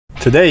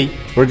Today,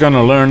 we're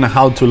gonna learn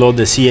how to load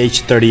the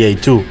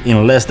CH38-2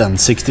 in less than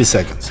 60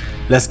 seconds.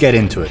 Let's get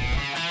into it.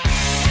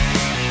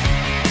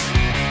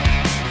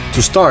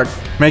 To start,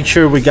 make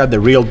sure we got the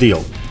real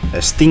deal,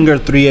 a Stinger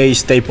 3A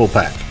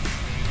StaplePac.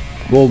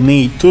 We'll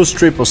need 2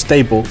 strips of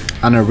staple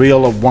and a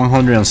reel of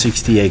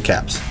 168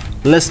 caps.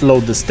 Let's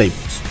load the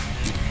staples.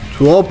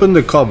 To open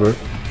the cover,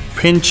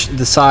 pinch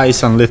the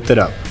sides and lift it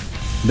up.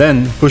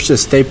 Then push the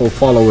staple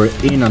follower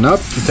in and up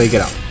to take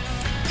it out.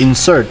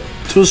 Insert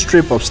 2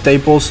 strips of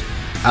staples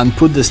and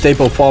put the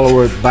staple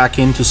follower back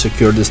in to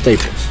secure the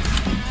staples.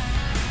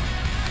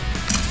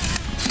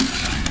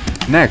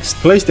 Next,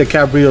 place the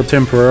cap reel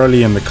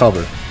temporarily in the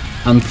cover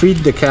and feed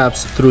the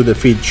caps through the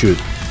feed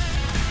chute.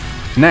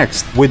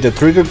 Next, with the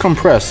trigger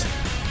compressed,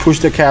 push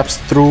the caps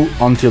through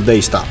until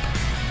they stop.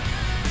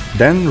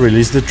 Then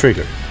release the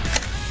trigger.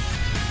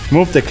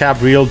 Move the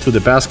cap reel to the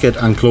basket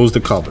and close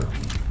the cover.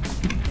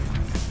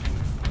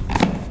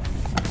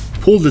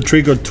 Pull the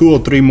trigger 2 or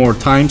 3 more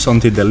times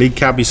until the lead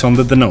cap is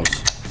under the nose.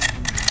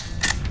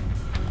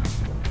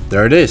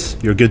 There it is,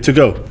 you're good to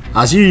go.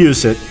 As you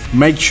use it,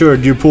 make sure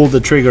you pull the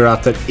trigger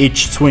after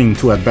each swing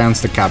to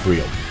advance the cap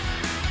reel.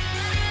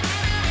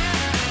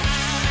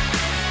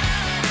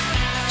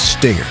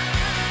 Stinger,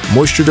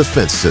 moisture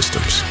defense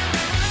systems.